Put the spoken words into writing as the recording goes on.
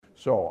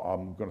So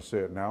I'm going to say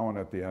it now and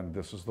at the end.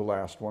 This is the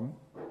last one.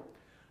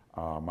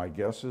 My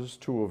guess is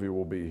 2 of you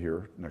will be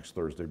here next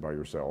Thursday by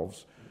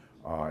yourselves.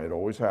 It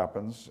always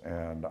happens,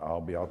 and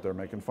I'll be out there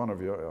making fun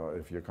of you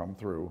if you come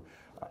through.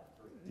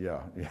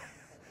 Yeah.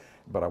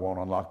 But I won't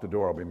unlock the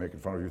door. I'll be making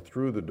fun of you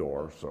through the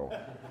door. So,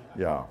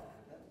 yeah.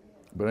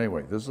 But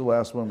anyway, this is the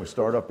last one. We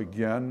start up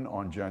again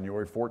on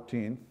January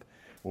 14th.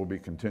 We'll be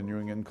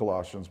continuing in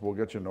Colossians. We'll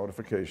get you a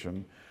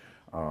notification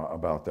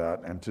about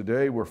that. And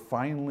today we're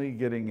finally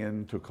getting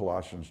into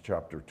Colossians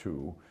chapter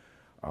 2.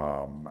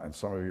 And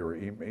some of your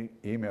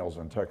emails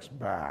and texts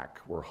back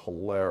were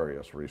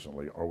hilarious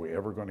recently. Are we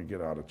ever going to get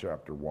out of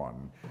chapter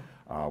 1?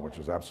 Which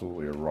is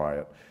absolutely a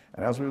riot.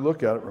 And as we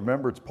look at it,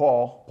 remember it's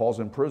Paul. Paul's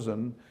in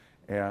prison,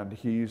 and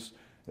he's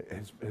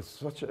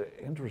such an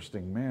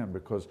interesting man,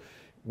 because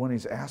when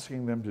he's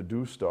asking them to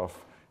do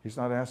stuff, he's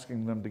not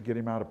asking them to get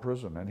him out of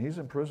prison. And he's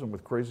in prison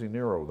with crazy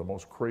Nero, the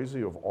most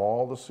crazy of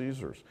all the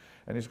Caesars.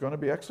 And he's going to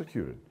be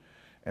executed.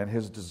 And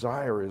his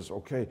desire is,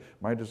 okay,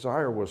 my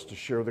desire was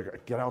to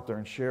get out there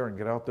and share and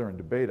get out there and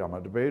debate. I'm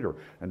a debater,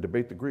 and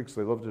debate the Greeks.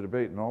 They love to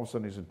debate, and all of a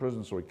sudden he's in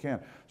prison, so he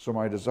can't. So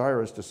my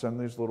desire is to send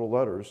these little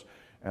letters.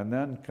 And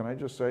then, can I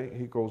just say,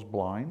 he goes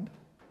blind?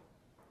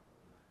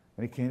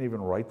 And he can't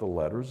even write the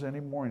letters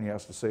anymore, and he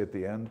has to say at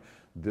the end,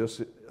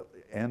 this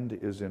end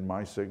is in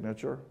my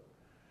signature.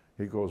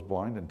 He goes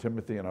blind, and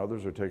Timothy and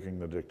others are taking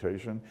the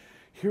dictation.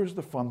 Here's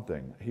the fun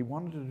thing. He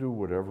wanted to do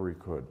whatever he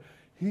could.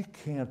 He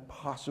can't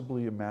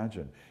possibly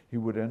imagine he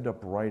would end up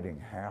writing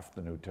half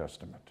the New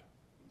Testament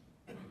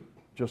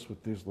just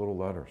with these little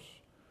letters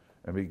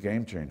and be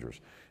game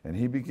changers. And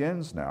he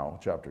begins now,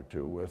 chapter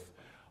 2, with,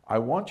 I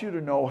want you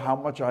to know how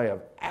much I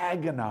have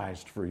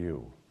agonized for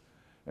you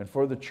and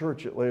for the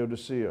church at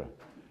Laodicea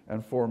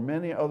and for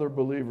many other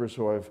believers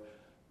who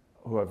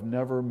have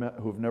never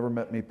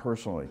met me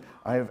personally.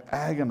 I have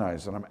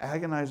agonized, and I'm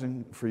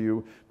agonizing for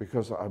you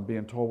because I'm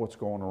being told what's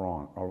going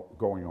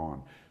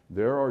on.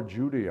 There are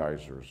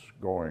Judaizers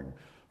going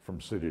from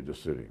city to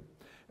city.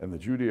 And the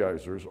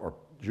Judaizers are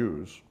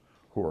Jews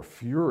who are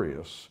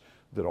furious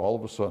that all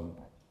of a sudden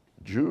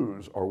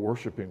Jews are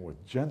worshiping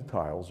with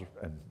Gentiles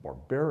and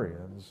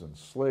barbarians and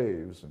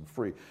slaves and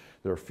free.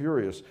 They're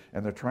furious,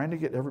 and they're trying to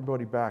get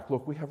everybody back.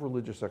 Look, we have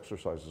religious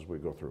exercises we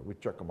go through. We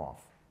check them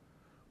off.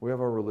 We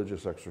have our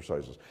religious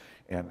exercises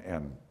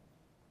and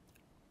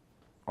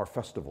our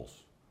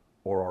festivals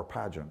or our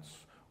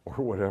pageants or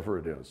whatever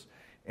it is.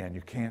 And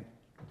you can't,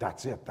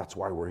 that's it, that's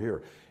why we're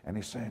here. And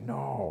he's saying,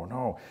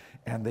 no.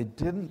 And they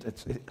didn't,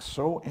 it's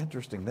so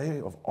interesting. They,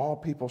 of all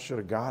people, should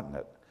have gotten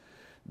it.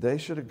 They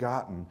should have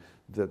gotten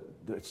that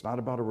it's not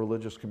about a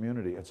religious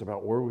community, it's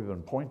about where we've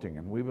been pointing.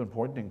 And we've been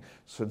pointing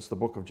since the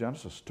book of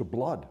Genesis to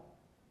blood.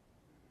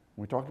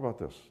 We talked about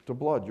this, to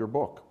blood, your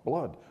book,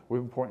 blood. We've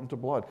been pointing to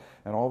blood.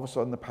 And all of a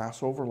sudden the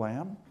Passover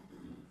lamb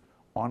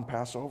on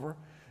Passover,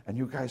 and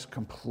you guys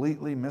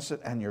completely miss it,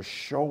 and you're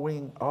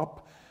showing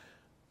up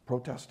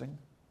protesting,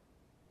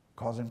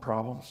 causing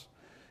problems.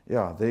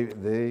 Yeah, they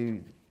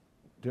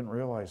didn't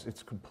realize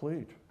it's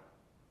complete.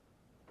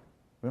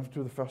 We don't have to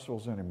do the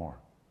festivals anymore.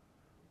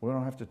 We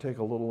don't have to take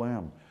a little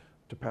lamb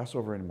to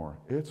Passover anymore.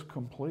 It's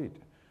complete.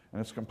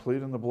 And it's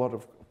complete in the blood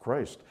of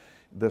Christ.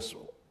 This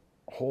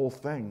whole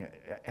thing.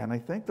 And I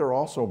think they're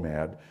also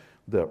mad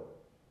that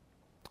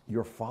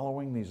you're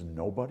following these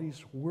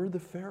nobodies. We're the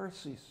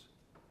Pharisees.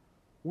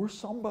 We're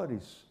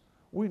somebodies.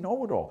 We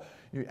know it all.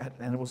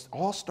 And it was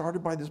all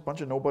started by this bunch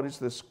of nobodies,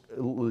 this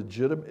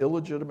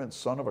illegitimate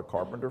son of a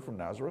carpenter from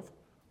Nazareth.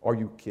 Are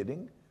you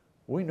kidding?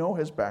 We know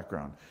his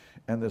background.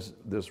 And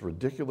this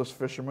ridiculous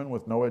fisherman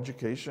with no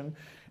education.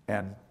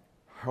 And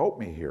help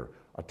me here,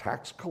 a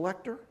tax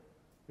collector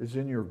is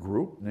in your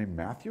group named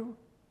Matthew?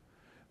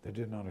 They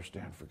didn't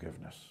understand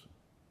forgiveness.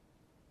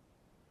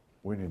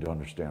 We need to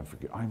understand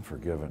I'm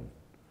forgiven,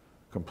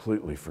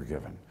 completely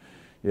forgiven.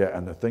 Yeah,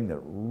 and the thing that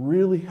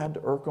really had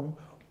to irk them,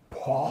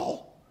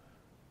 Paul?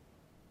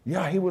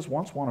 Yeah, he was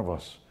once one of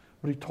us,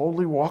 but he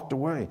totally walked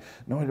away.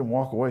 No, he didn't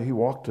walk away, he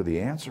walked to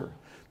the answer.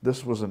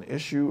 This was an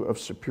issue of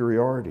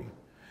superiority.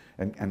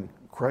 And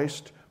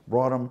Christ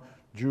brought them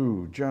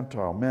Jew,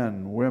 Gentile,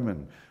 men,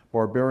 women,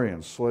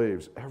 barbarians,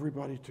 slaves,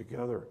 everybody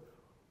together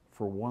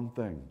for one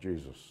thing,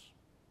 Jesus.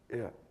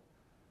 It.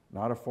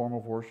 Not a form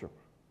of worship.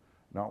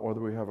 Not whether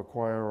we have a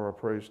choir or a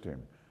praise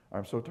team.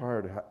 I'm so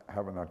tired of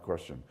having that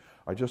question.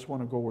 I just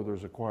want to go where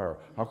there's a choir.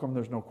 How come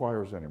there's no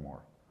choirs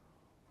anymore?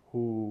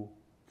 Who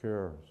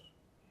cares?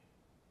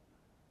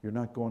 You're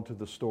not going to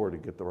the store to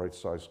get the right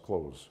size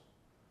clothes.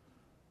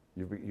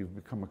 You've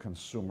become a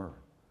consumer.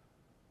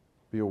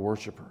 Be a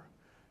worshiper.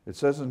 It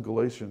says in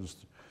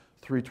Galatians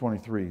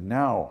 3:23,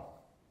 now,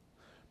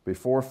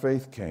 before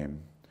faith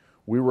came,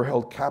 we were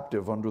held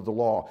captive under the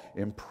law,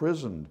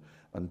 imprisoned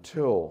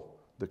until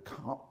the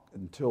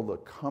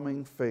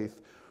coming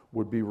faith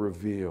would be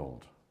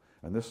revealed.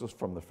 And this is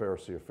from the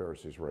Pharisee of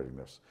Pharisees writing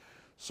this.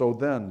 So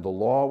then, the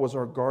law was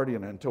our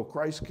guardian until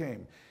Christ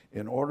came,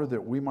 in order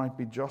that we might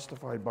be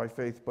justified by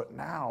faith. But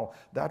now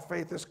that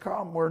faith has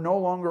come, we're no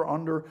longer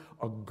under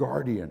a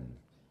guardian,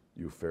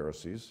 you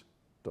Pharisees.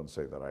 Doesn't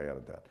say that, I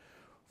added that.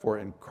 For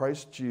in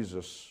Christ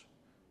Jesus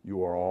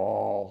you are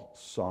all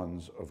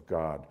sons of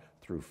God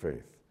through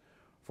faith.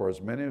 For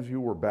as many of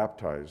you were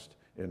baptized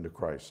into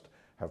Christ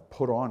have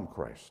put on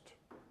Christ.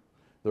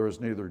 There is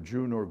neither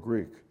Jew nor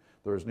Greek.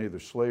 There is neither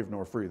slave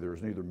nor free. There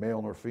is neither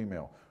male nor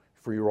female.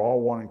 For you are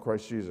all one in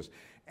Christ Jesus.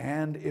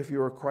 And if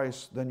you are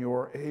Christ, then you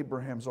are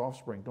Abraham's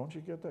offspring. Don't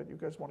you get that? You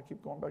guys want to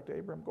keep going back to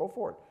Abraham? Go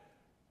for it.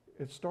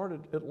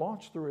 It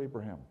launched through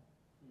Abraham.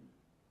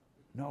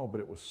 No,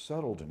 but it was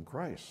settled in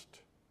Christ.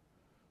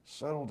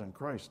 Settled in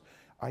Christ.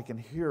 I can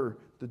hear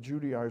the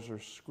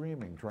Judaizers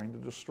screaming, trying to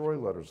destroy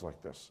letters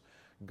like this.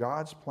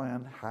 God's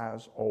plan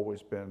has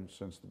always been,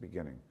 since the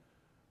beginning,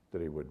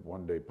 that he would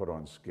one day put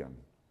on skin,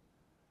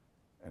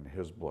 and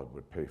his blood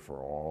would pay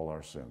for all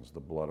our sins, the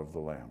blood of the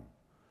Lamb.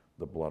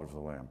 The blood of the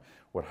Lamb.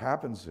 What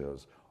happens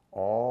is,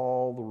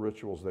 all the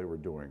rituals they were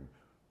doing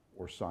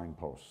were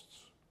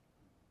signposts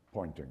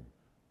pointing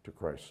to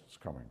Christ's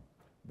coming.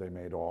 They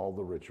made all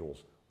the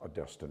rituals a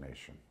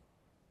destination.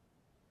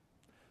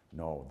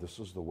 No, this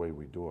is the way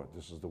we do it.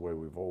 This is the way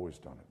we've always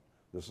done it.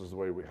 This is the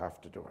way we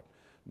have to do it.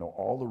 No,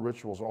 all the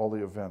rituals, all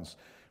the events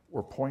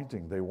were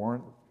pointing. They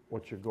weren't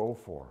what you go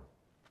for.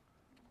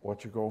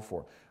 What you go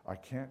for. I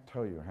can't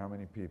tell you how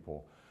many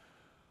people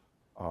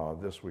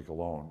this week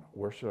alone,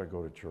 where should I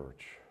go to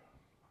church?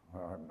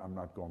 I'm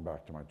not going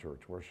back to my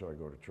church. Where should I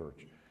go to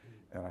church?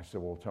 And I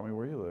said, well, tell me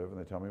where you live. And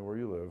they tell me where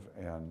you live.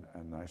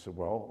 And I said,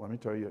 well, let me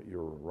tell you,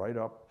 you're right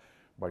up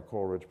by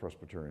Coral Ridge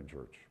Presbyterian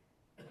Church.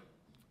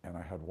 And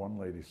I had one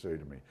lady say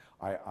to me,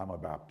 I'm a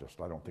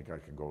Baptist. I don't think I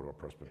can go to a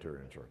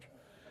Presbyterian church.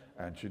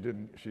 And she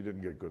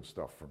didn't get good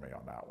stuff from me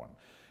on that one.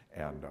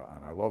 And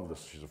I love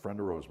this. She's a friend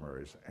of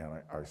Rosemary's.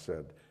 And I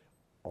said,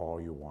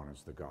 all you want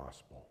is the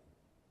gospel.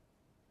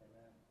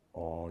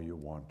 All you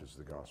want is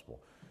the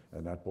gospel.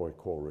 And that boy,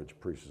 Coral Ridge,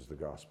 preaches the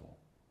gospel.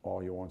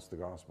 All you want is the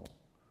gospel.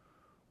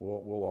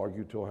 We'll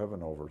argue till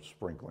heaven over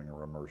sprinkling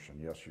or immersion.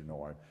 Yes, you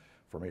know,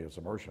 for me it's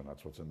immersion.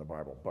 That's what's in the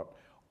Bible. But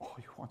all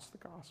you want is the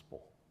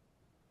gospel.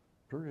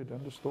 Period.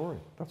 End of story.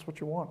 That's what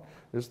you want,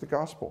 is the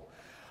gospel.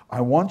 I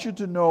want you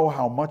to know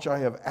how much I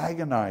have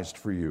agonized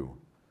for you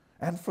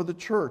and for the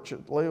church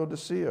at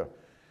Laodicea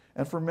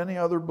and for many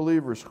other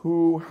believers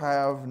who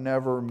have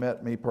never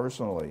met me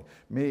personally.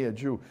 Me, a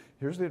Jew.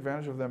 Here's the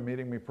advantage of them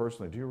meeting me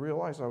personally. Do you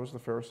realize I was the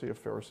Pharisee of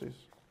Pharisees?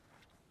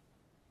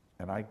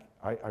 And I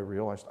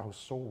realized I was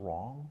so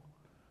wrong.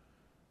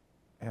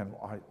 And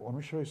let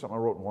me show you something I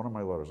wrote in one of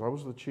my letters. I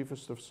was the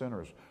chiefest of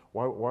sinners.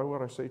 Why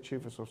would I say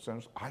chiefest of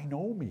sinners? I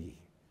know me.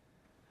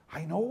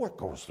 I know what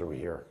goes through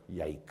here.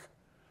 Yike.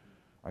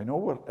 I know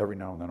what every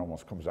now and then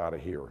almost comes out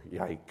of here.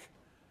 Yike.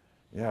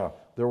 Yeah,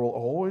 there will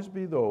always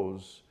be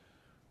those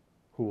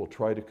who will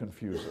try to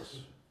confuse us.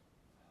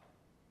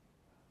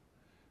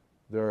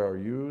 They are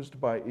used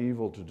by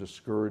evil to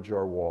discourage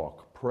our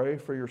walk. Pray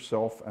for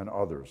yourself and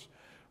others.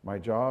 My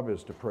job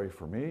is to pray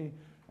for me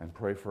and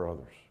pray for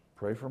others.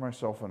 Pray for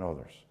myself and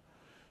others.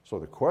 So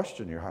the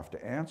question you have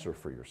to answer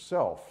for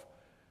yourself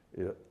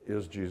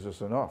is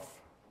Jesus enough?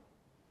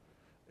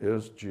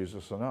 Is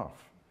Jesus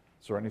enough?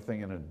 Is there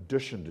anything in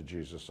addition to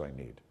Jesus I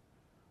need?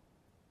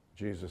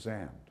 Jesus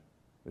and.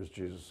 Is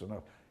Jesus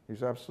enough?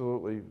 He's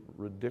absolutely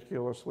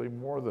ridiculously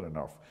more than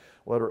enough.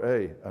 Letter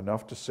A,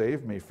 enough to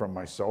save me from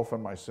myself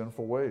and my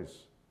sinful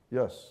ways.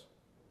 Yes.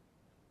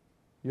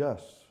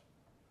 Yes.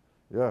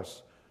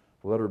 Yes.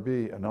 Letter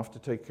B, enough to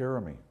take care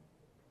of me.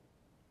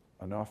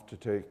 Enough to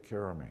take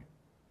care of me.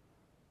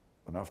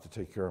 Enough to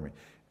take care of me.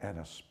 And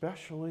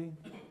especially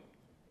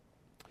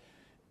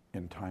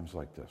in times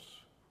like this.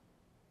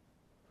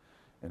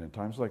 And in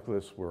times like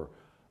this where,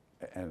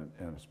 and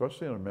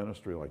especially in a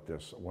ministry like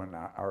this, when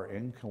our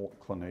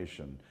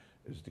inclination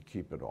is to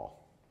keep it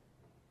all.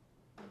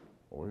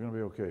 Well, we're going to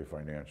be okay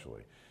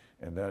financially.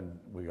 And then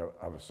we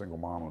have a single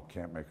mom who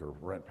can't make her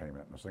rent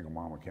payment, and a single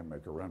mom who can't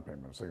make her rent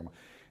payment,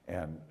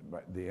 and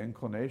the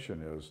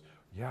inclination is,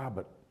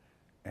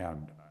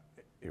 and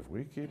if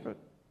we keep it,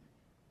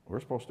 we're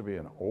supposed to be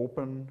an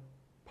open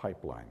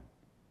pipeline.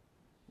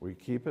 We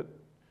keep it,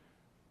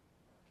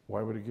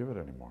 why would he give it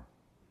anymore?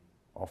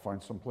 I'll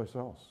find someplace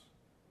else.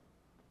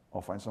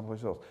 I'll find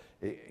someplace else.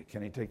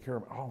 Can he take care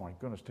of me? Oh my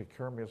goodness, take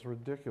care of me. It's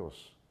ridiculous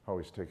how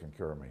he's taking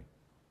care of me.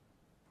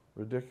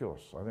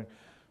 Ridiculous. I think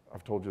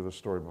I've told you this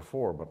story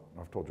before, but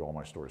I've told you all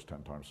my stories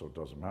 10 times, so it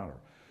doesn't matter.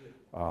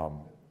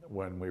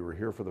 When we were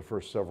here for the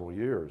first several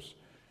years,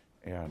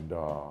 and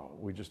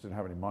we just didn't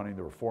have any money.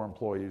 There were 4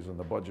 employees, and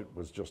the budget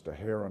was just a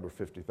hair under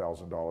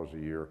 $50,000 a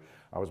year.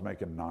 I was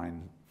making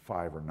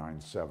 $9,500 or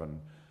 $9,700.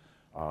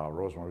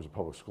 Rosemary was a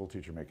public school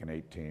teacher making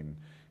 $18,000,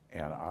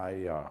 and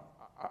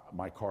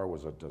my car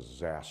was a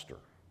disaster.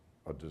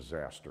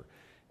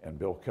 And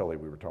Bill Kelly,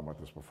 we were talking about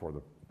this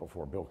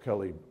before. Bill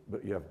Kelly,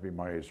 you have to be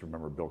my age to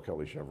remember Bill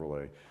Kelly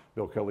Chevrolet.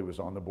 Bill Kelly was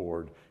on the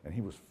board,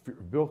 and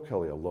Bill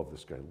Kelly, I love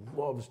this guy,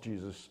 loves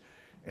Jesus,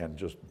 and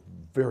just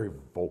very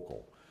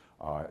vocal.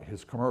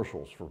 His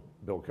commercials for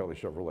Bill Kelly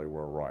Chevrolet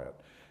were a riot.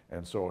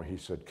 And so he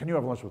said, can you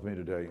have lunch with me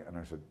today? And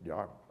I said,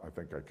 yeah, I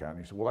think I can.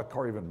 He said, will that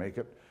car even make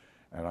it?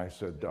 And I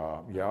said,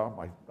 yeah,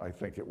 I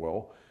think it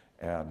will.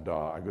 And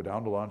I go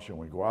down to lunch, and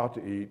we go out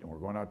to eat, and we're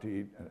going out to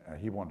eat, and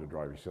he wanted to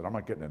drive. He said, I'm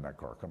not getting in that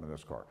car, come in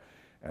this car.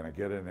 And I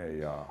get in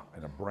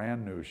a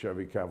brand new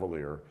Chevy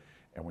Cavalier,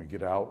 and we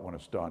get out when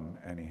it's done,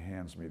 and he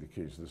hands me the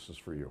keys. This is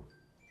for you.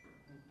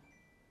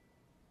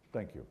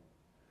 Thank you.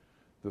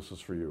 This is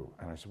for you.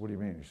 And I said, what do you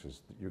mean? He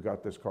says, you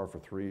got this car for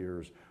 3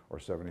 years or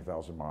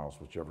 70,000 miles,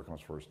 whichever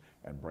comes first,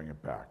 and bring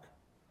it back.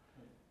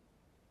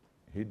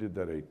 He did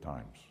that 8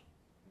 times.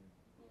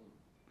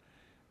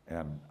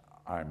 And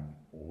I'm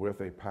with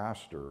a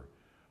pastor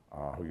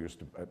who used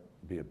to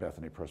be at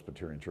Bethany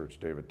Presbyterian Church,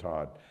 David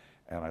Todd,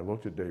 and I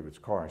looked at David's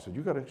car. I said,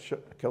 you got a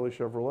Kelly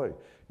Chevrolet?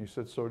 He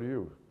said, so do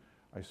you.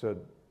 I said,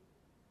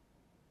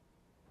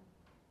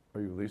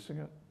 are you leasing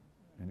it?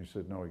 And he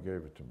said, no, he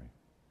gave it to me.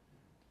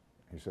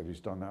 He said he's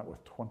done that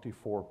with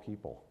 24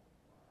 people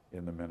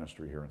in the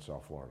ministry here in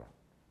South Florida.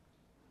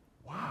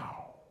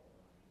 Wow.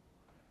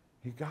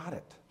 He got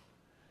it.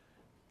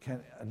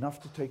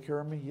 Enough to take care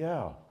of me?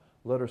 Yeah.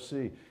 Letter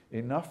C.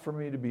 Enough for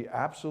me to be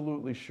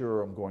absolutely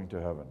sure I'm going to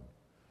heaven.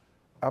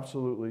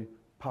 Absolutely,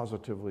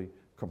 positively,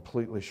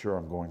 completely sure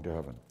I'm going to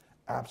heaven.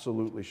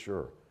 Absolutely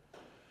sure.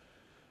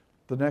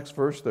 The next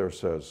verse there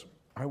says,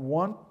 I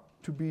want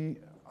them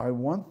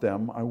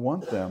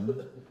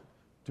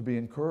to be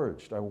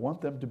encouraged. I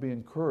want them to be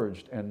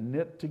encouraged and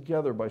knit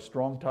together by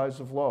strong ties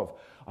of love.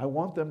 I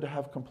want them to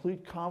have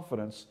complete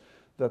confidence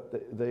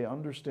that they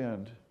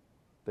understand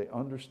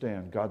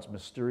God's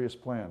mysterious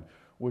plan,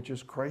 which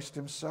is Christ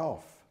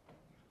himself.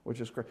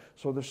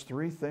 So there's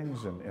 3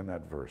 things in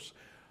that verse.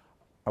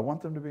 I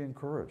want them to be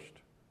encouraged.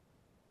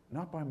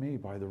 Not by me,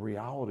 by the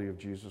reality of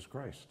Jesus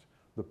Christ,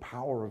 the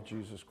power of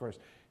Jesus Christ.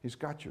 He's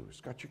got you.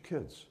 He's got your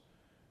kids.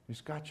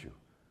 He's got you.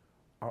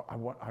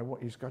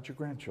 He's got your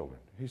grandchildren.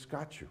 He's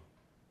got you.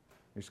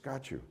 He's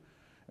got you.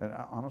 And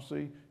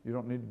honestly, you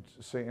don't need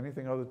to say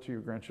anything other to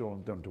your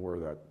grandchildren than to wear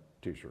that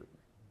T-shirt.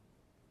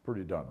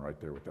 Pretty done right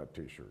there with that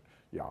T-shirt.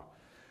 Yeah.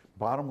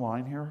 Bottom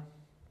line here,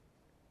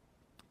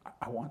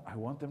 I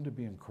want them to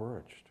be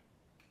encouraged.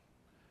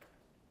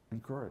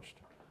 Encouraged.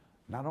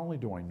 Not only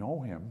do I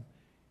know him,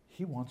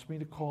 he wants me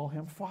to call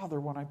him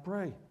Father when I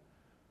pray.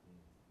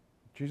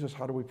 Jesus,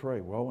 how do we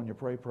pray? Well, when you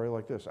pray, pray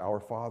like this, Our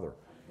Father.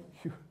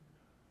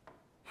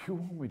 You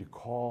want me to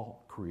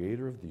call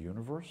Creator of the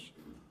universe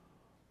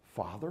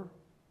Father?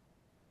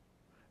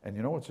 And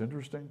you know what's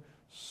interesting?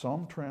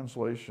 Some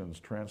translations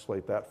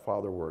translate that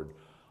Father word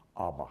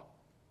Abba.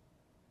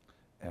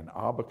 And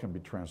Abba can be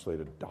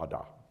translated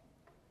Dada.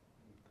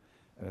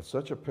 And it's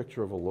such a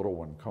picture of a little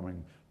one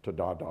coming to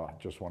Dada,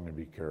 just wanting to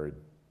be carried.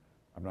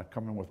 I'm not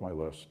coming with my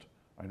list.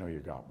 I know you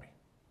got me.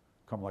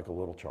 Come like a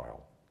little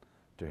child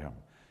to him.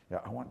 Yeah,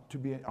 I want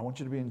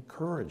you to be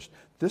encouraged.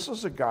 This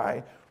is a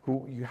guy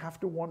who you have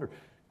to wonder.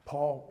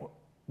 Paul,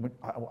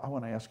 I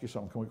want to ask you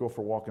something. Can we go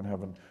for a walk in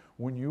heaven?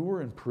 When you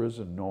were in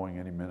prison knowing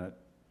any minute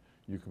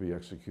you could be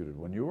executed,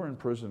 when you were in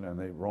prison and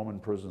the Roman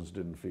prisons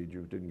didn't feed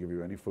you, didn't give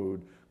you any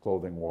food,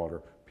 clothing,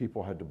 water,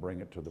 people had to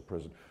bring it to the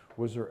prison.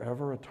 Was there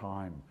ever a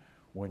time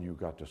when you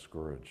got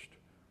discouraged?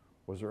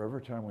 Was there ever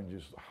a time when you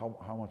just,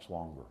 how much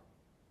longer?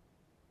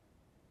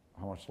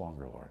 How much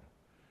longer, Lord?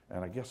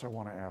 And I guess I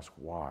want to ask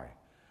why.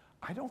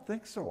 I don't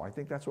think so. I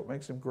think that's what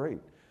makes him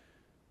great.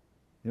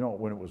 You know,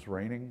 when it was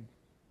raining,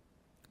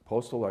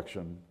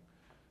 post-election,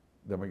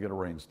 then we get a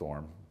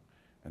rainstorm,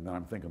 and then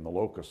I'm thinking the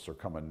locusts are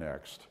coming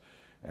next,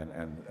 and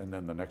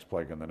then the next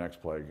plague and the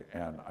next plague.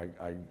 And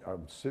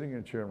I'm sitting in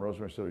a chair, and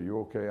Rosemary said, are you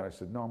okay? And I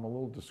said, no, I'm a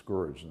little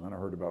discouraged. And then I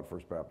heard about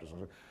First Baptist. I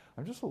said,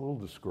 I'm just a little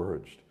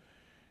discouraged.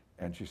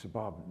 And she said,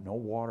 Bob, no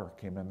water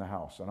came in the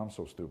house. And I'm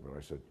so stupid.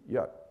 I said,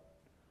 yet.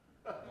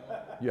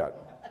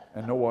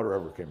 And no water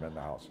ever came in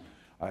the house.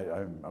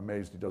 I'm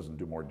amazed he doesn't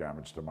do more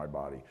damage to my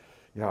body.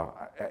 Yeah,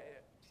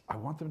 I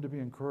want them to be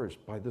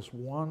encouraged by this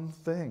one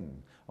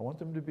thing. I want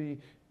them to be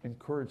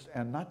encouraged,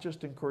 and not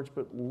just encouraged,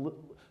 but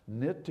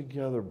knit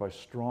together by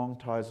strong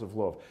ties of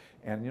love.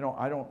 And you know,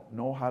 I don't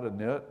know how to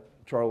knit.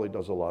 Charlie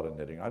does a lot of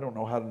knitting. I don't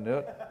know how to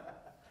knit,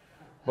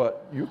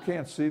 but you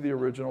can't see the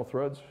original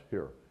threads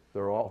here.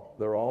 They're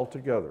all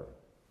together.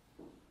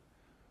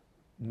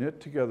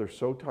 Knit together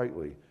so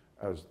tightly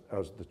as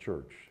the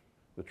church.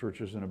 The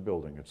church isn't a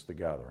building, it's the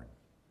gathering.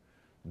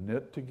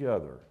 Knit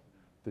together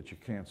that you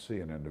can't see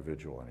an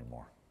individual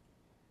anymore.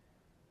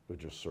 They're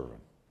just serving.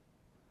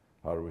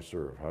 How do we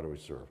serve? How do we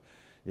serve?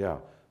 Yeah,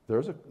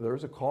 there's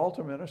a call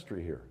to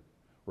ministry here.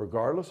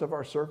 Regardless of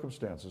our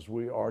circumstances,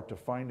 we are to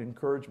find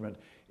encouragement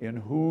in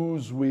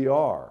whose we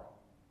are.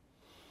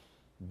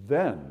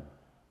 Then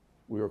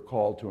we are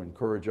called to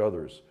encourage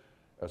others,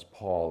 as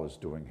Paul is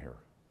doing here.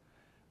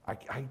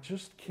 I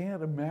just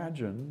can't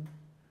imagine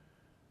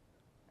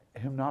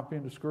him not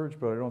being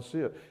discouraged, but I don't see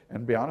it. And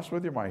to be honest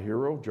with you, my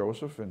hero,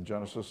 Joseph, in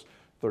Genesis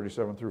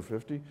 37 through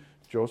 50,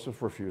 Joseph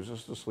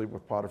refuses to sleep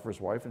with Potiphar's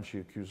wife, and she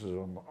accuses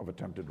him of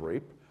attempted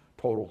rape.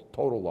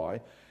 Total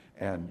lie.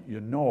 And you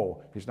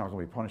know he's not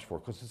going to be punished for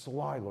it because it's a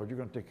lie, Lord. You're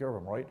going to take care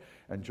of him, right?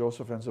 And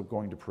Joseph ends up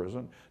going to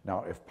prison.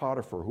 Now, if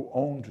Potiphar, who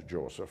owned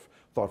Joseph,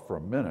 thought for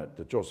a minute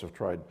that Joseph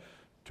tried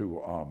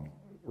to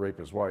rape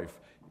his wife,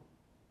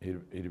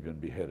 he'd have been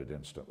beheaded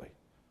instantly.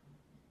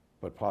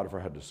 But Potiphar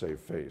had to save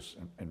face,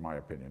 in my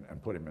opinion,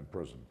 and put him in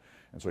prison.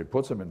 And so he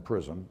puts him in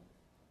prison,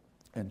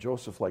 and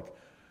Joseph, like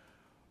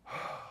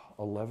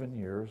 11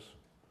 years,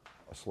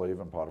 a slave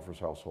in Potiphar's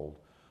household,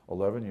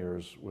 11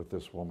 years with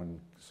this woman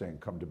saying,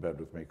 come to bed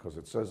with me, because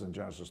it says in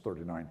Genesis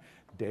 39,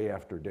 day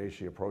after day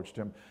she approached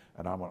him,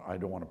 and I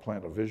don't want to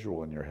plant a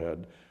visual in your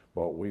head,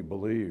 but we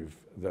believe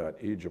that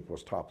Egypt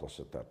was topless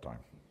at that time.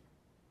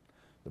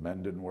 The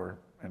men didn't wear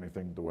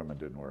anything, the women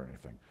didn't wear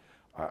anything.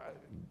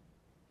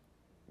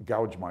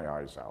 Gouge my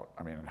eyes out.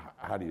 I mean,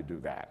 how do you do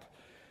that?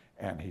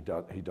 And he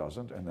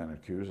doesn't, and then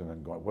accuse, and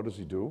then go, what does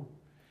he do?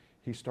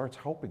 He starts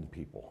helping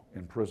people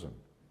in prison.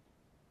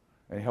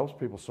 And he helps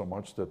people so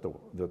much that the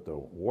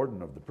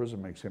warden of the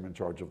prison makes him in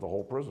charge of the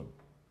whole prison.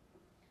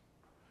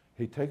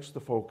 He takes the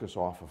focus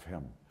off of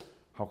him.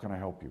 How can I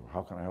help you?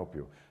 How can I help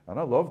you? And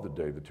I love the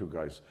day the two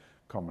guys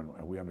come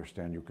and we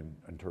understand you can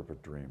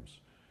interpret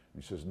dreams.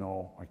 And he says,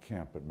 no, I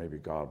can't, but maybe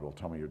God will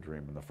tell me your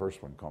dream. And the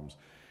first one comes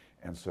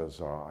and says,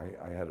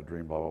 I had a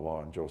dream, blah, blah,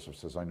 blah. And Joseph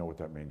says, I know what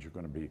that means. You're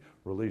going to be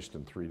released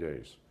in 3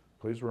 days.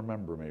 Please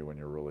remember me when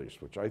you're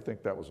released, which I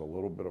think that was a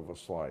little bit of a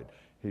slide.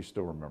 He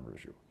still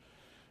remembers you.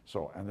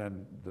 So, and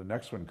then the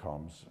next one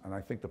comes, and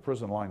I think the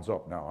prison lines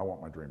up now. I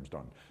want my dreams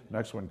done.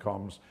 Next one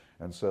comes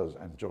and says,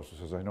 and Joseph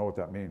says, I know what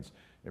that means.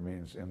 It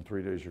means in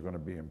 3 days you're going to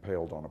be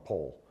impaled on a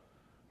pole.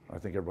 I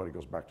think everybody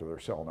goes back to their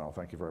cell now.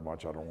 Thank you very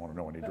much. I don't want to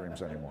know any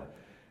dreams anymore.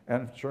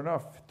 And sure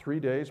enough, 3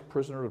 days,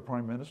 prisoner of the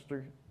prime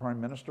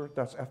minister,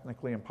 that's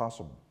ethnically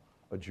impossible.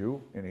 A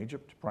Jew in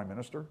Egypt, prime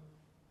minister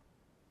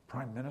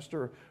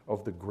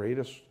of the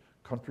greatest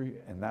country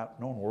in that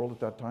known world at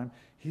that time,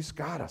 he's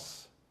got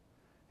us.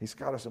 He's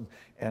got us.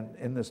 And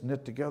in this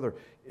knit together,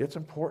 it's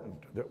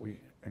important that we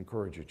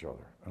encourage each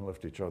other and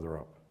lift each other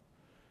up.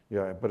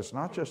 Yeah, but it's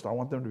not just I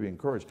want them to be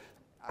encouraged.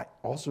 I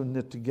also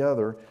knit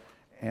together,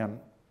 and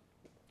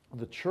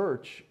the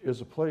church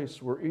is a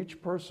place where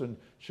each person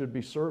should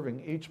be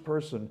serving each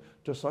person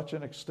to such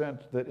an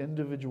extent that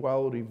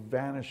individuality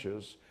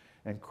vanishes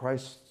and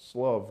Christ's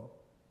love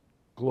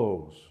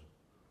glows.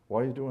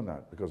 Why are you doing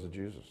that? Because of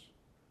Jesus.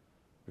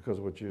 Because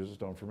of what Jesus has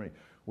done for me.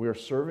 We are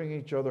serving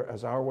each other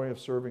as our way of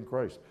serving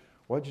Christ.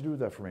 Why'd you do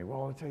that for me?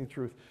 Well, I'll tell you the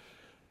truth.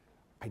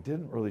 I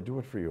didn't really do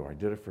it for you. I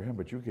did it for him,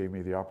 but you gave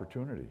me the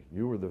opportunity.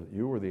 You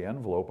were the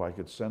envelope I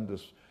could send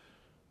this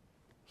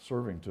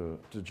serving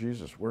to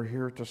Jesus. We're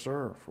here to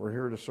serve. We're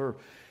here to serve.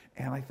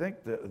 And I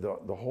think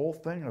the whole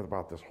thing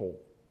about this whole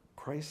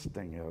Christ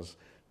thing is,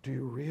 do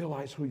you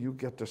realize who you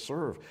get to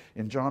serve?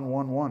 In John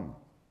 1:1,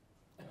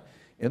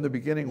 in the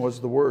beginning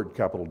was the Word,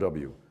 capital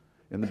W.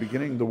 In the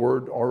beginning, the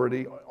Word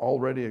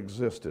already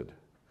existed.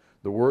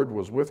 The Word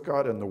was with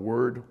God, and the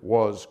Word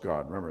was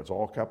God. Remember, it's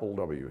all capital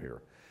W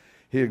here.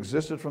 He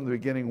existed from the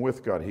beginning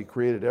with God. He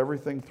created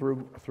everything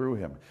through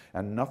him,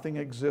 and nothing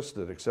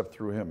existed except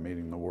through him,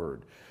 meaning the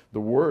Word. The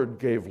Word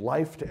gave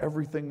life to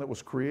everything that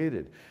was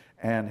created,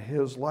 and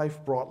his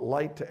life brought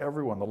light to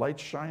everyone. The light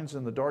shines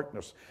in the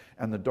darkness,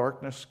 and the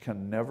darkness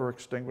can never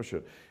extinguish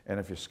it. And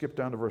if you skip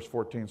down to verse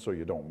 14 so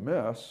you don't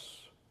miss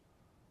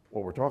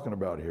what we're talking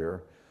about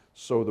here,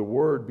 so the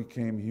Word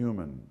became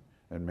human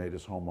and made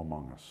his home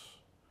among us.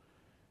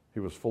 He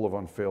was full of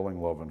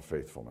unfailing love and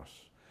faithfulness.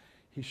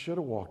 He should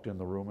have walked in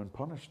the room and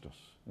punished us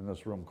in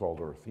this room called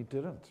earth. He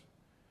didn't.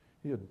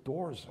 He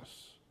adores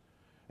us.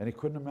 And he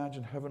couldn't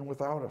imagine heaven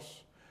without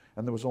us.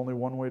 And there was only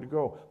one way to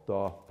go,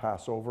 the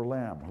Passover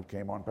lamb who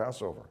came on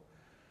Passover.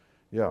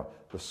 Yeah,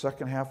 the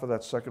second half of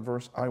that second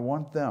verse, I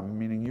want them,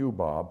 meaning you,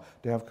 Bob,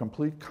 to have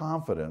complete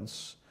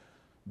confidence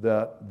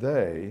that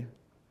they,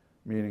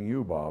 meaning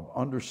you, Bob,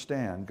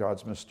 understand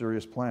God's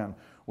mysterious plan,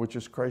 which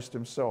is Christ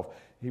himself.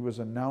 He was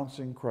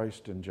announcing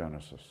Christ in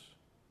Genesis.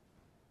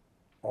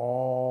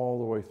 All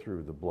the way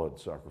through the blood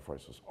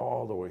sacrifices,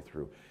 all the way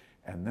through.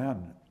 And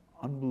then,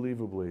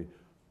 unbelievably,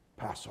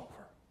 Passover.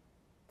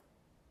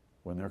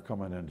 When they're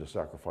coming in to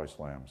sacrifice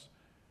lambs,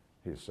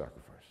 he is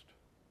sacrificed.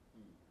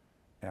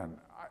 And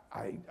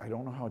I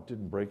don't know how it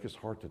didn't break his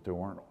heart that they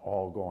weren't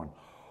all going,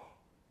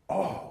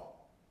 oh,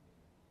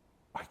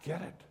 I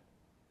get it.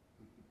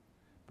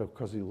 But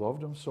because he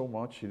loved them so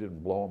much, he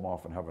didn't blow them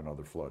off and have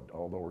another flood,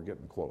 although we're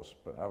getting close,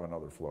 but have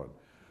another flood.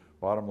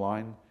 Bottom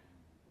line,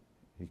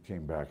 he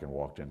came back and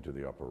walked into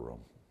the upper room.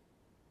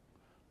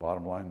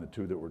 Bottom line, the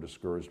two that were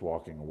discouraged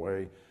walking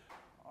away,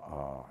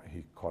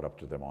 he caught up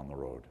to them on the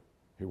road.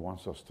 He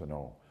wants us to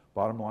know.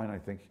 Bottom line,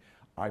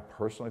 I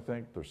personally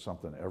think there's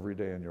something every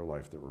day in your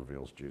life that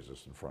reveals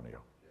Jesus in front of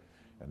you.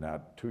 And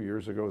that 2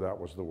 years ago, that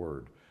was the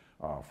word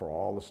for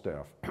all the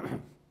staff.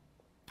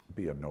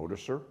 Be a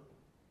noticer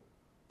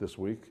this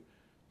week,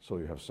 so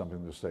you have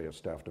something to say at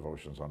staff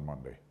devotions on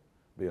Monday.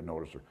 Be a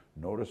noticer.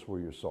 Notice where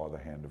you saw the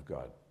hand of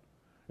God.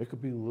 It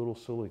could be little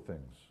silly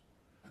things.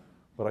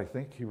 But I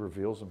think he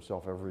reveals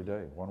himself every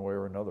day, one way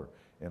or another,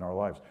 in our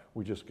lives.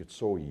 We just get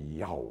so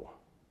yow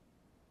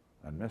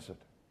and miss it.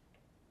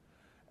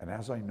 And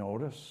as I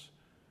notice,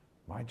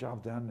 my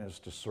job then is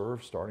to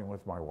serve, starting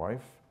with my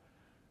wife,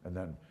 and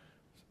then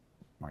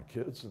my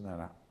kids, and then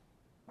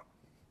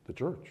the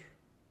church.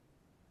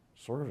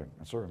 Serving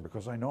and serving,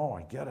 because I know,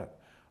 I get it.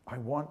 I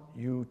want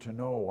you to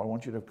know, I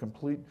want you to have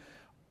complete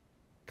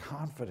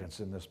confidence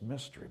in this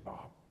mystery,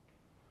 Bob.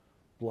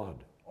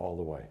 Blood all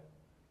the way.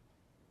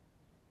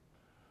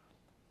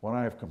 When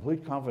I have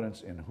complete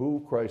confidence in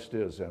who Christ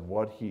is and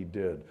what he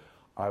did,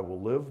 I will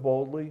live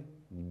boldly,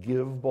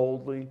 give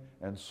boldly,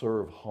 and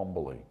serve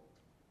humbly.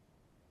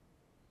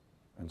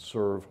 And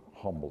serve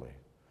humbly.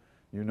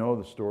 You know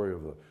the story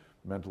of the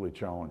mentally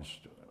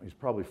challenged. He's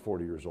probably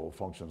 40 years old,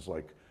 functions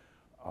like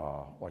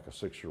a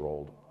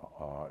 6-year-old,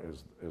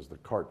 is the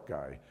cart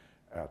guy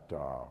at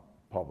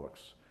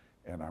Publix.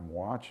 And I'm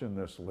watching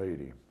this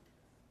lady.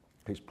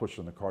 He's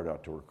pushing the cart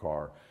out to her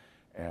car,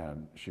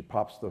 and she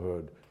pops the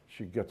hood,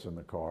 she gets in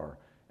the car,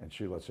 and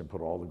she lets him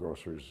put all the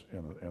groceries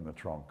in the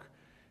trunk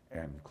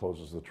and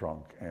closes the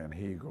trunk, and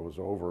he goes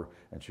over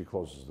and she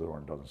closes the door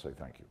and doesn't say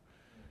thank you.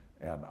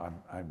 And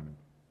I'm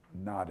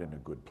not in a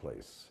good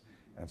place.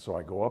 And so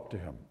I go up to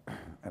him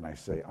and I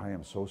say, I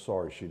am so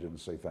sorry she didn't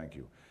say thank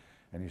you.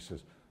 And he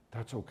says,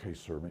 that's okay,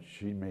 sir.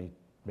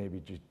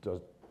 Maybe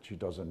she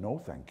doesn't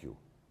know thank you.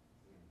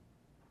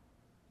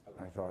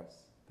 I thought,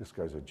 this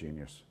guy's a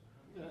genius.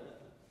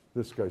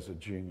 This guy's a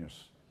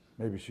genius.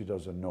 Maybe she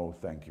doesn't know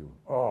thank you.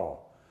 Oh,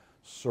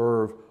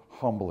 serve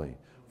humbly.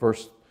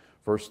 Verse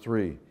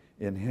 3,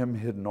 in him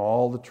hidden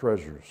all the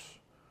treasures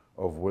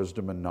of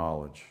wisdom and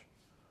knowledge.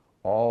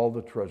 All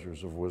the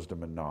treasures of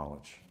wisdom and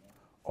knowledge.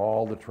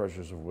 All the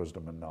treasures of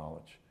wisdom and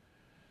knowledge.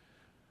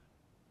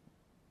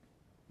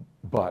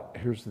 But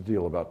here's the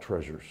deal about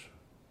treasures.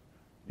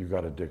 You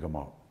got to dig them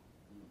up.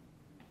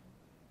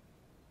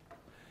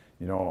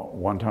 You know,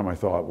 one time I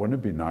thought, wouldn't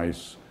it be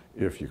nice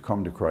if you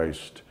come to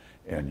Christ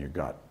and you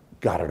got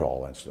it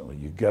all instantly.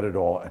 You get it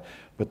all.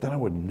 But then I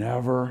would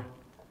never,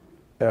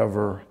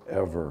 ever,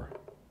 ever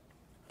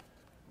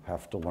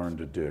have to learn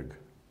to dig.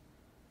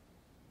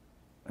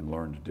 And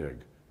learn to dig.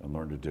 And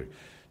learn to dig.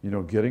 You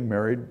know, getting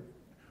married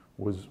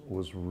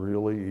was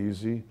really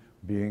easy.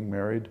 Being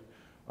married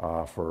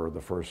for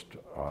the first,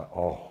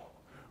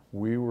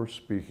 we were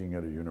speaking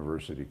at a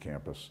university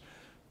campus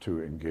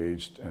to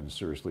engaged and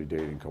seriously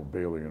dating called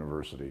Baylor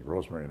University,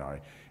 Rosemary and I,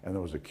 and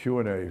there was a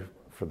Q&A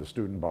for the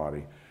student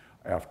body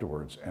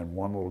afterwards, and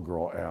one little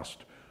girl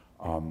asked,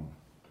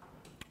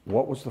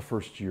 what was the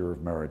first year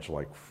of marriage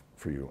like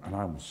for you? And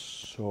I'm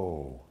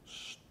so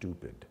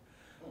stupid.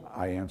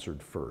 I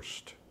answered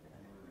first.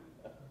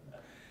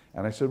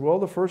 And I said, well,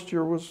 the first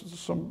year was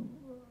some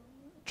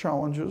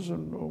challenges,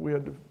 and we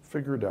had to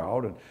figure it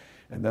out.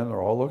 And then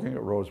they're all looking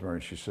at Rosemary,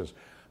 and she says,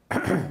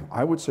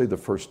 I would say the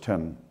first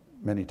 10,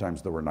 many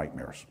times there were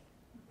nightmares.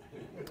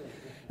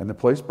 And the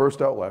place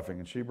burst out laughing,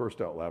 and she burst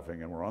out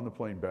laughing, and we're on the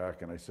plane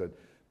back, and I said,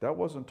 that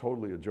wasn't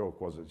totally a joke,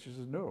 was it? She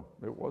says, no,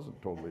 it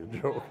wasn't totally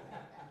a joke.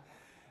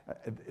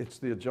 It's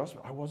the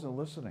adjustment. I wasn't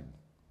listening.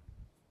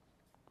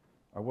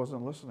 I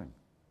wasn't listening.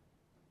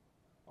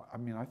 I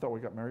mean, I thought we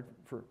got married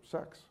for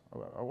sex.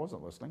 I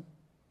wasn't listening.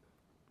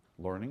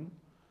 Learning.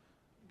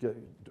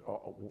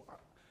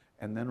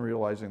 And then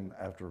realizing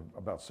after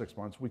about 6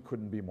 months, we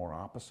couldn't be more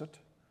opposite.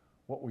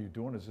 What were you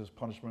doing? Is this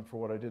punishment for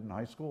what I did in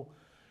high school?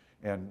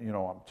 And, you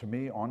know, to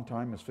me, on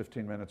time is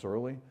 15 minutes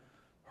early.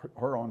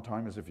 Her on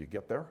time is if you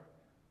get there.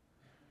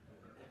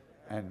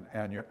 And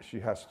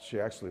she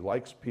actually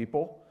likes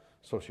people,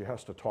 so she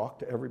has to talk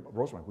to everybody.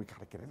 Rosemary, we got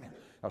to get in there.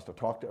 Has to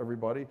talk to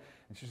everybody.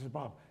 And she says,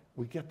 Bob,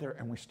 we get there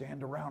and we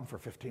stand around for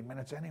 15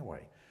 minutes anyway.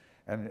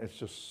 And it's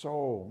just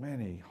so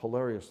many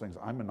hilarious things.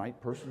 I'm a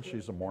night person,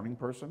 she's a morning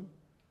person.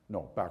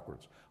 No,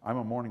 backwards. I'm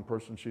a morning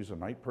person, she's a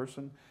night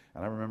person.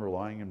 And I remember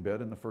lying in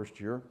bed in the first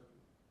year,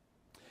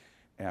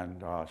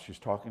 and she's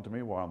talking to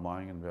me while I'm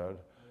lying in bed.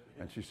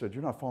 And she said,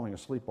 you're not falling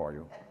asleep, are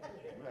you?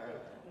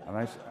 And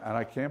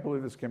I can't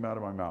believe this came out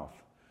of my mouth.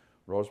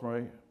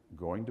 Rosemary,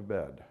 going to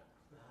bed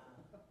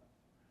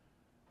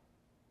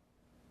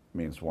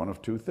means one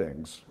of two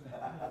things.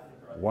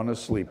 One is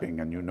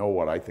sleeping, and you know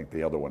what I think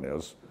the other one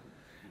is.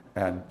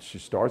 And she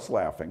starts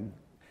laughing,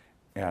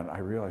 and I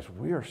realize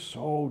we are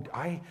so,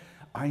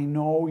 I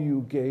know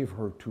you gave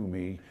her to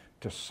me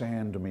to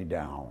sand me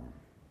down,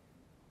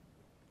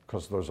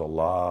 because there's a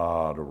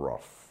lot of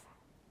rough.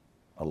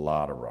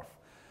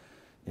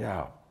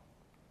 Yeah.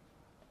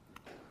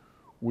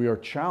 We are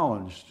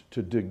challenged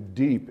to dig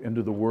deep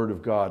into the Word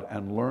of God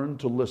and learn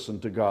to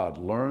listen to God.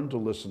 Learn to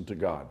listen to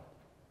God.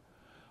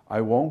 I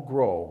won't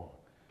grow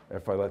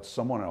if I let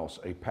someone else,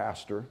 a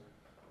pastor,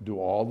 do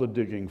all the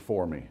digging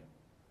for me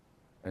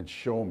and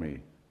show me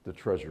the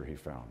treasure he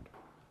found.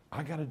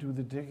 I got to do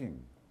the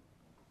digging.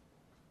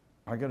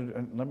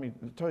 And let me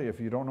tell you,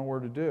 if you don't know where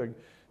to dig,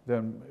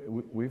 then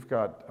we've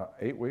got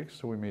 8 weeks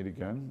till we meet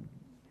again.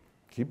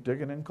 Keep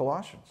digging in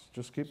Colossians.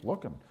 Just keep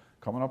looking,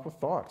 coming up with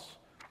thoughts.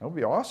 That would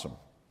be awesome.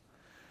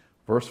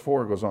 Verse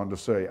 4 goes on to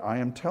say, I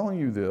am telling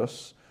you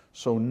this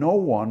so no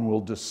one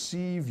will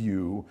deceive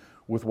you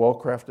with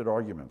well-crafted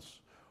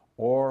arguments.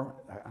 Or,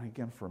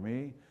 again, for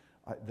me,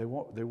 they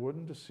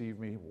wouldn't deceive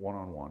me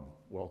one-on-one,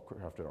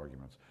 well-crafted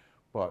arguments.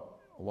 But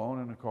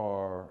alone in a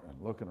car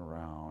and looking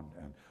around,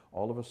 and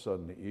all of a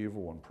sudden the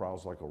evil one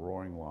prowls like a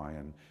roaring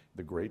lion,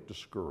 the great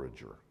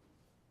discourager.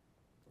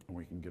 And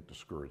we can get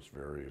discouraged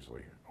very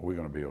easily. Are we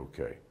going to be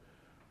okay?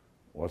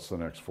 What's the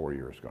next 4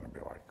 years going to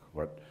be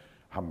like?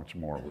 How much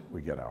more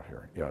we get out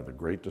here? Yeah, the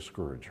great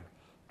discourager.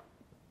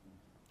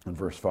 In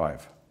verse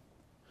 5,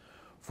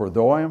 for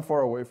though I am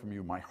far away from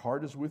you, my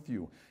heart is with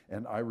you,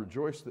 and I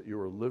rejoice that you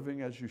are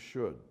living as you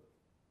should,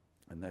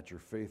 and that your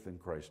faith in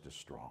Christ is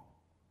strong.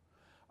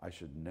 I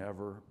should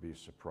never be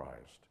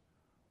surprised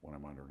when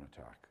I'm under an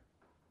attack.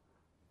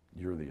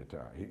 You're the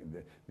attack.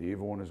 The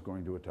evil one is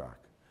going to attack,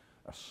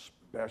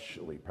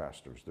 especially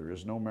pastors. There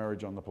is no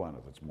marriage on the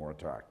planet that's more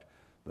attacked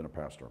than a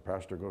pastor. A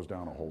pastor goes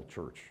down, a whole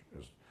church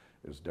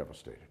is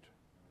devastated.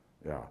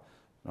 Yeah.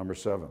 Number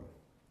 7.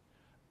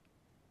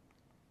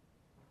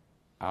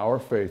 Our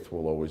faith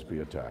will always be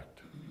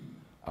attacked.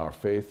 Our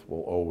faith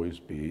will always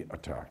be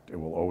attacked. It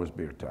will always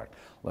be attacked.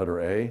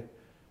 Letter A,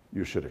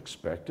 you should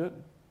expect it.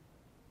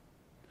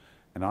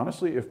 And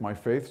honestly, if my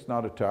faith's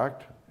not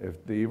attacked,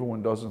 if the evil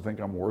one doesn't think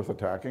I'm worth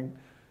attacking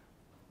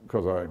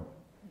because I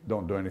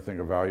don't do anything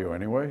of value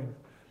anyway,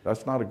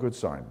 that's not a good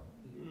sign.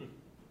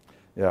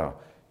 Yeah,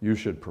 you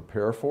should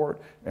prepare for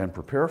it. And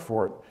prepare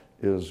for it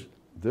is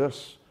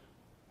this.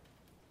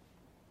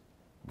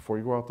 Before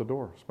you go out the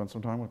door, spend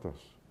some time with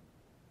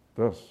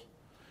this.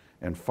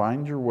 And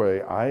find your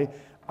way.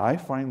 I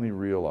finally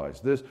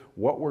realized this.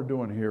 What we're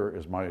doing here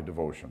is my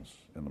devotions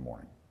in the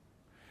morning.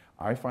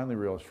 I finally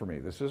realized for me,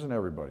 this isn't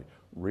everybody.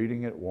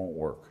 Reading it won't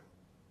work.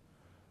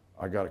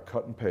 I got to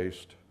cut and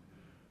paste,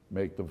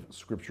 make the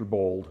scripture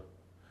bold,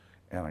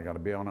 and I got to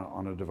be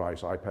on a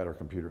device, iPad or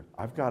computer.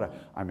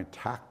 I'm a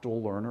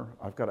tactile learner.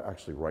 I've got to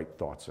actually write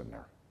thoughts in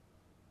there.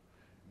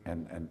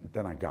 And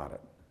then I got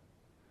it.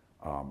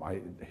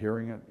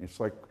 Hearing it,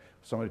 it's like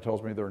somebody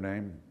tells me their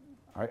name,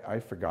 I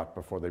forgot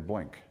before they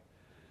blink.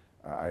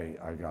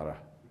 I gotta,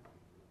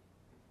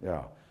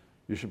 yeah.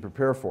 You should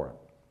prepare for it.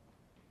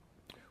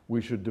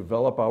 We should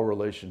develop our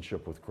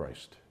relationship with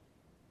Christ.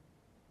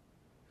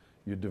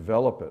 You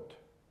develop it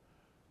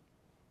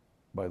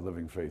by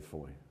living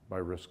faithfully, by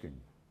risking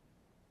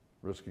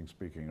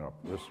speaking up,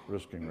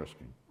 risking,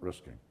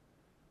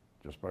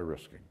 just by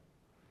risking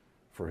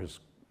for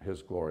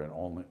his glory and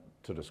only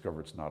to discover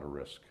it's not a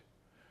risk.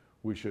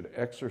 We should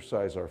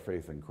exercise our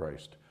faith in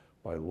Christ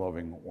by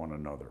loving one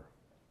another.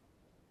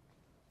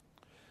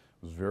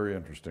 It was very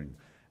interesting.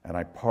 And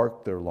I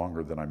parked there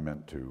longer than I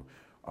meant to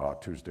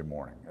Tuesday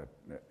morning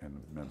in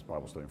Men's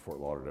Bible Study in Fort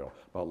Lauderdale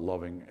about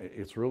loving.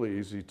 It's really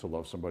easy to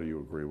love somebody you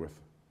agree with.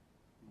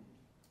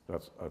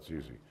 That's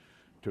easy.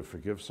 To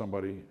forgive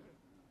somebody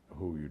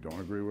who you don't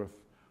agree with,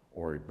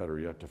 or better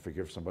yet, to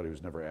forgive somebody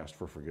who's never asked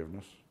for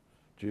forgiveness.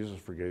 Jesus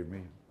forgave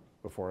me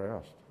before I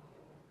asked.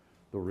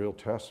 The real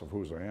test of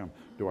whose I am,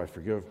 do I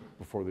forgive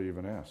before they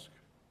even ask?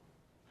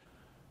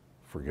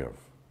 Forgive.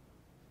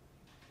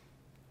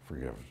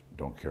 Forgive.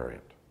 Don't carry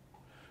it.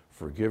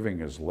 Forgiving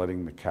is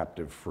letting the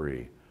captive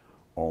free,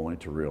 only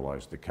to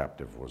realize the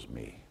captive was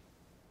me.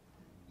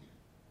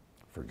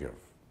 Forgive.